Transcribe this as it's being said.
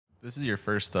This is your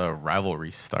first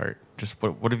rivalry start. Just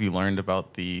what have you learned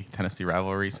about the Tennessee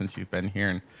rivalry since you've been here,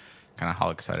 and kind of how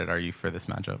excited are you for this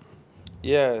matchup?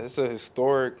 Yeah, it's a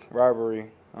historic rivalry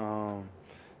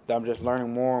that I'm just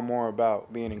learning more and more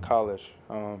about being in college.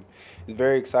 It's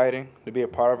very exciting to be a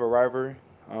part of a rivalry.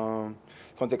 It's going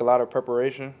to take a lot of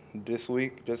preparation this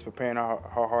week, just preparing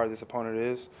how hard this opponent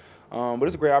is. But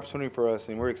it's a great opportunity for us,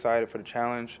 and we're excited for the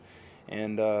challenge.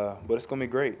 And but it's going to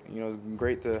be great. It's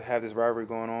great to have this rivalry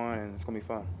going on, and it's going to be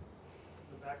fun.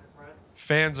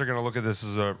 Fans are going to look at this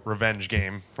as a revenge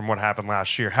game from what happened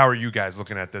last year. How are you guys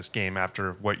looking at this game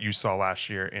after what you saw last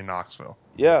year in Knoxville?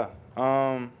 Yeah.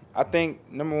 I think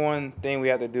number one thing we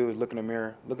have to do is look in the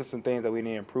mirror, look at some things that we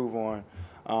need to improve on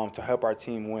to help our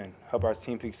team win, help our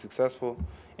team be successful,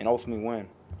 and ultimately win.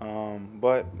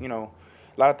 But a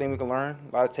lot of things we can learn,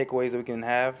 a lot of takeaways that we can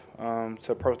have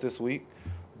to approach this week.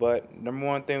 But number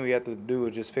one thing we have to do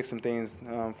is just fix some things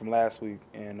from last week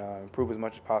and improve as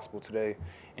much as possible today.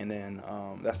 And then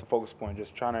that's the focus point,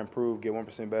 just trying to improve, get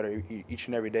 1% better each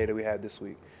and every day that we had this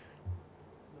week.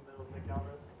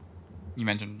 You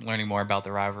mentioned learning more about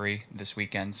the rivalry this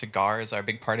weekend. Cigars are a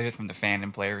big part of it from the fan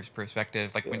and players'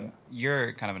 perspective. Like, when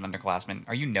you're kind of an underclassman,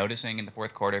 are you noticing in the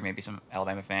fourth quarter maybe some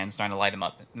Alabama fans starting to light them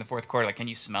up in the fourth quarter? Like, can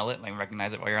you smell it, like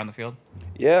recognize it while you're on the field?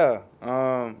 Yeah,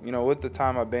 with the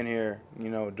time I've been here,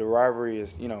 the rivalry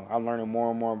is, I'm learning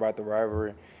more and more about the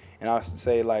rivalry, and I would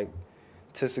say like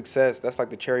to success, that's like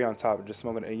the cherry on top of just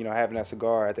smoking, having that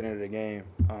cigar at the end of the game.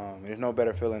 And there's no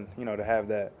better feeling, to have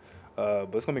that.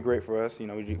 But it's gonna be great for us.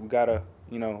 We gotta,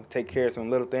 take care of some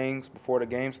little things before the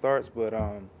game starts. But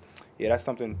yeah, that's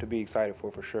something to be excited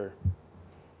for sure.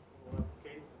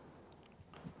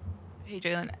 Hey,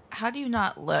 Jalen, how do you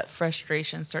not let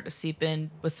frustration start to seep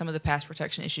in with some of the pass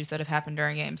protection issues that have happened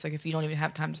during games? Like, if you don't even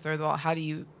have time to throw the ball, how do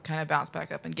you kind of bounce back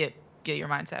up and get your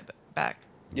mindset back?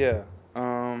 Yeah,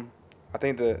 I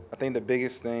think the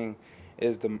biggest thing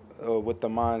is with the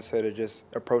mindset of just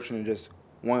approaching it just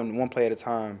one play at a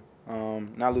time,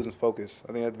 not losing focus.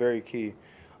 I think that's very key.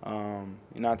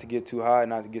 Not to get too high,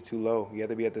 not to get too low. You have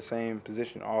to be at the same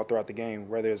position all throughout the game,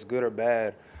 whether it's good or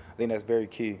bad. I think that's very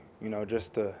key.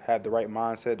 Just to have the right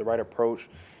mindset, the right approach.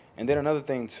 And then another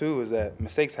thing too is that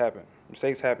mistakes happen.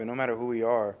 Mistakes happen no matter who we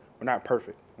are. We're not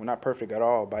perfect. We're not perfect at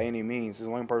all by any means. There's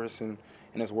one person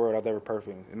in this world out there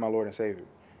perfect, is my Lord and Savior.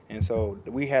 And so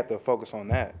we have to focus on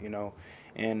that.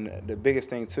 And the biggest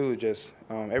thing too is just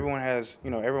everyone has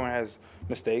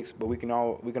mistakes, but we can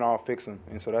all fix them.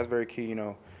 And so that's very key.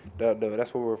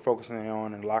 That's what we're focusing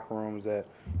on in the locker rooms, that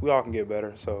we all can get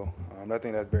better. So I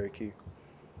think that's very key.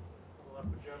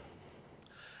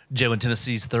 Jalen,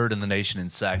 Tennessee's third in the nation in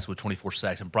sacks with 24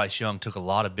 sacks, and Bryce Young took a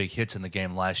lot of big hits in the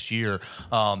game last year.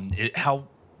 How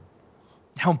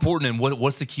important and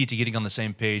what's the key to getting on the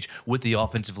same page with the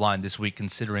offensive line this week,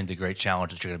 considering the great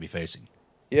challenge that you're going to be facing?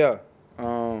 Yeah,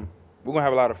 we're gonna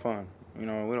have a lot of fun. We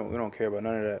don't care about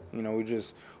none of that. We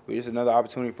just another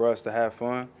opportunity for us to have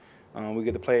fun. We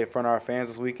get to play in front of our fans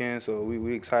this weekend, so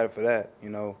we excited for that.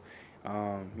 A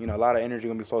lot of energy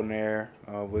gonna be floating in the air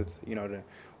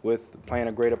with playing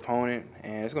a great opponent,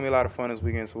 and it's gonna be a lot of fun this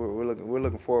weekend. So we're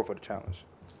looking forward for the challenge.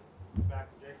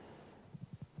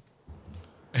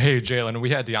 Hey, Jalen, we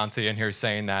had Deontay in here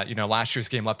saying that, last year's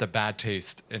game left a bad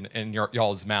taste in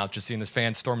y'all's mouth, just seeing the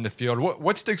fans storming the field.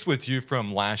 What sticks with you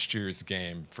from last year's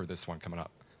game for this one coming up?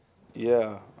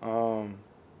 Yeah,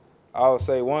 I would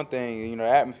say one thing. The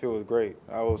atmosphere was great.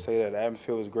 I would say that the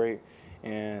atmosphere was great,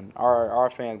 and our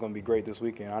fans gonna be great this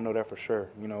weekend. I know that for sure.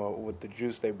 With the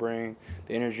juice they bring,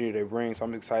 the energy they bring, so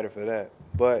I'm excited for that.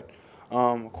 But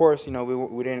of course,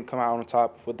 we didn't come out on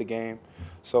top with the game,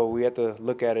 so we have to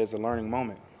look at it as a learning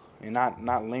moment and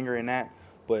not linger in that,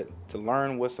 but to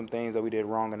learn what some things that we did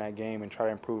wrong in that game and try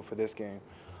to improve for this game.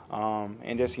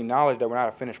 And just acknowledge that we're not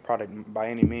a finished product by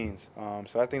any means.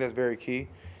 So I think that's very key.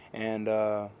 And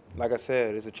like I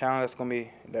said, it's a challenge that's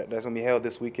gonna be held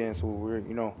this weekend. So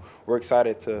we're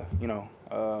excited to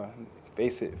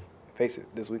face it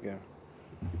this weekend.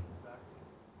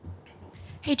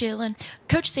 Hey, Jalen.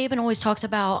 Coach Saban always talks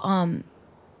about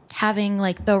having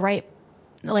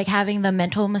having the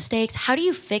mental mistakes. How do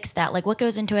you fix that? Like, what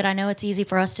goes into it? I know it's easy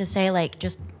for us to say, like,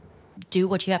 just do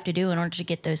what you have to do in order to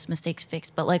get those mistakes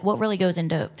fixed. But, like, what really goes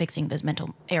into fixing those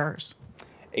mental errors?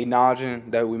 Acknowledging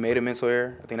that we made a mental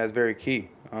error, I think that's very key.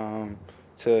 To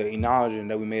acknowledging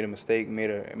that we made a mistake,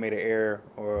 made an error,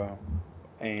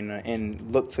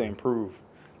 and look to improve.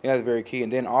 I think that's very key.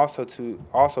 And then also to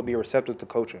be receptive to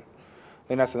coaching. I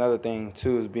think that's another thing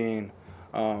too, is being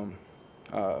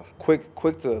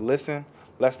quick to listen,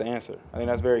 less to answer. I think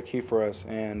that's very key for us.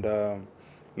 And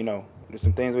there's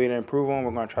some things we need to improve on.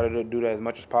 We're going to try to do that as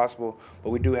much as possible, but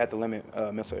we do have to limit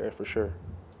mental errors for sure.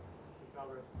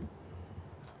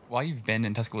 While you've been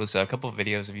in Tuscaloosa, a couple of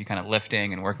videos of you kind of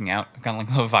lifting and working out kind of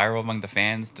like go viral among the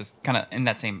fans, just kind of in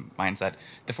that same mindset.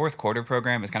 The fourth quarter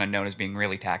program is kind of known as being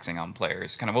really taxing on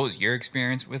players. Kind of what was your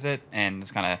experience with it? And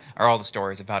it's kind of, are all the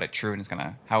stories about it true? And it's kind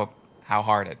of how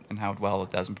hard it and how well it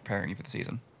does in preparing you for the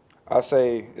season? I'll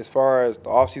say as far as the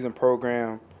off-season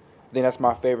program, I think that's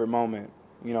my favorite moment,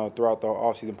 throughout the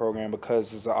off-season program,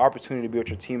 because it's an opportunity to be with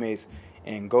your teammates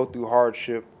and go through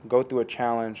hardship, go through a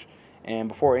challenge. And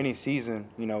before any season,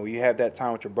 you have that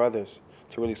time with your brothers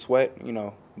to really sweat,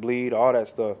 bleed, all that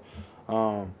stuff.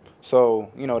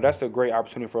 So, that's a great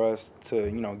opportunity for us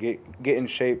to, get in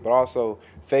shape, but also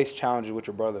face challenges with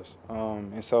your brothers.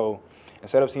 And so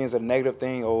instead of seeing it as a negative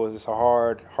thing, it's a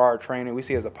hard training, we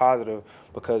see it as a positive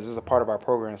because it's a part of our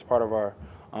program. It's part of our,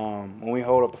 when we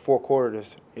hold up the fourth quarter,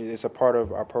 it's a part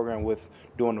of our program with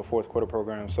doing the fourth quarter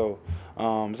program. So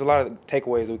there's a lot of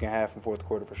takeaways that we can have from fourth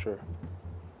quarter for sure.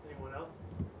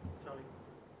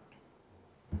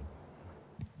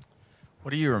 What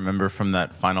do you remember from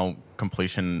that final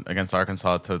completion against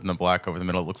Arkansas to the black over the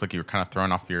middle? It looks like you were kind of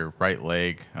thrown off your right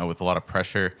leg with a lot of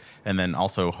pressure. And then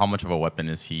also, how much of a weapon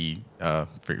is he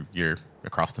for your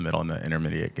across the middle in the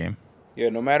intermediate game? Yeah,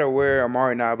 no matter where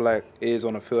Amari Niblack is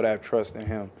on the field, I have trust in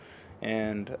him.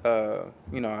 And,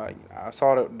 I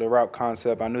saw the route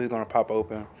concept. I knew he was going to pop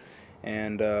open.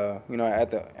 And,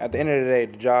 at the end of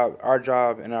the day, our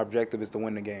job and our objective is to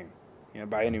win the game,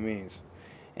 by any means.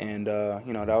 And,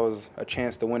 that was a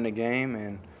chance to win the game.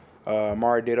 And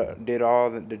Amari did all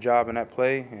the job in that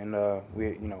play. And,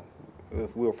 we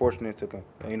were fortunate to,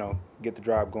 get the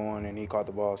drive going, and he caught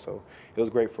the ball. So it was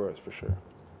great for us, for sure.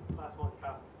 Last one,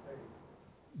 Kyle.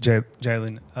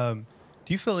 Jalen,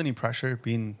 do you feel any pressure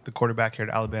being the quarterback here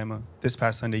at Alabama? This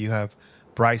past Sunday, you have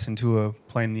Bryce and Tua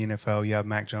playing in the NFL. You have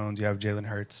Mac Jones. You have Jalen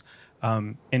Hurts.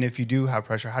 And if you do have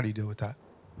pressure, how do you deal with that?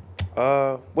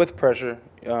 With pressure,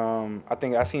 I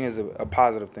think I seen it as a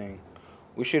positive thing.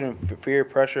 We shouldn't fear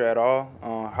pressure at all.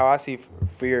 How I see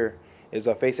fear is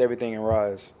face everything and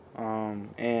rise,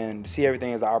 and see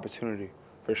everything as an opportunity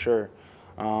for sure.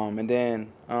 And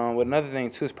then with another thing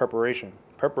too is preparation.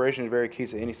 Preparation is very key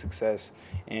to any success,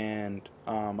 and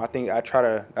I think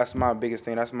that's my biggest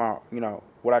thing. That's my,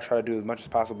 what I try to do as much as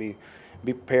possible, be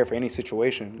prepared for any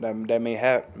situation that may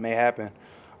happen.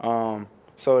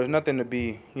 So there's nothing to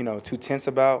be, too tense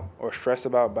about or stressed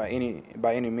about by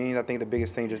any means. I think the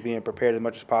biggest thing is just being prepared as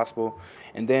much as possible,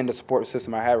 and then the support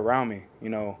system I have around me.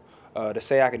 To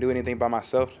say I can do anything by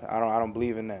myself, I don't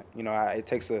believe in that. It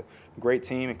takes a great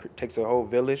team. It takes a whole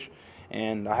village,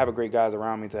 and I have a great guys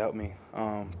around me to help me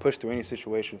push through any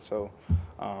situation. So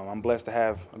I'm blessed to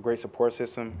have a great support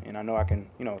system, and I know I can,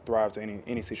 thrive to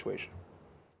any situation.